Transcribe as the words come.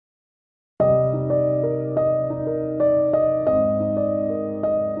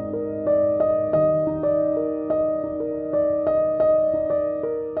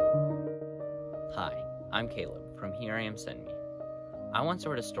I Am Send Me. I once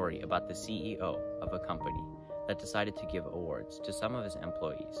read a story about the CEO of a company that decided to give awards to some of his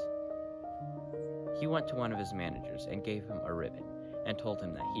employees. He went to one of his managers and gave him a ribbon and told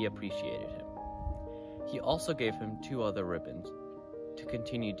him that he appreciated him. He also gave him 2 other ribbons to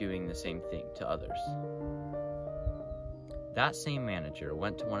continue doing the same thing to others. That same manager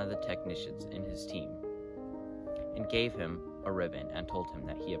went to one of the technicians in his team and gave him a ribbon and told him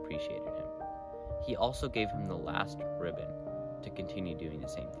that he appreciated him. He also gave him the last ribbon to continue doing the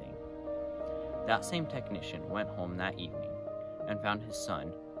same thing. That same technician went home that evening and found his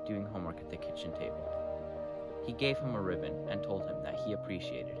son doing homework at the kitchen table. He gave him a ribbon and told him that he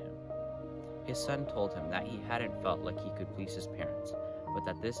appreciated him. His son told him that he hadn't felt like he could please his parents, but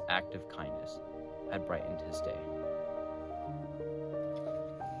that this act of kindness had brightened his day.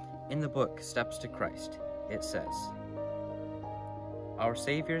 In the book Steps to Christ, it says, "Our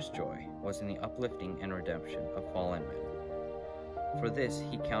Savior's joy was in the uplifting and redemption of fallen men. For this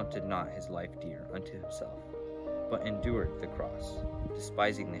he counted not his life dear unto himself, but endured the cross,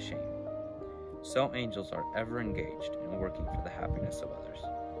 despising the shame. So angels are ever engaged in working for the happiness of others.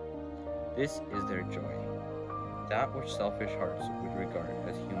 This is their joy, that which selfish hearts would regard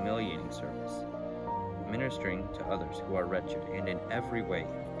as humiliating service. Ministering to others who are wretched and in every way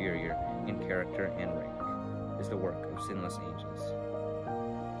inferior in character and rank is the work of sinless angels.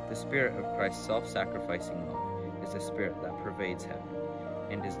 The spirit of Christ's self-sacrificing love is the spirit that pervades heaven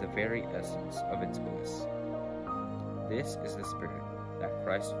and is the very essence of its bliss. This is the spirit that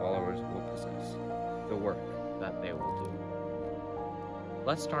Christ's followers will possess, the work that they will do."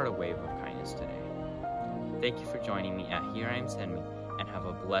 Let's start a wave of kindness today. Thank you for joining me at Here I Am Send Me, and have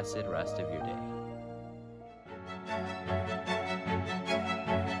a blessed rest of your day.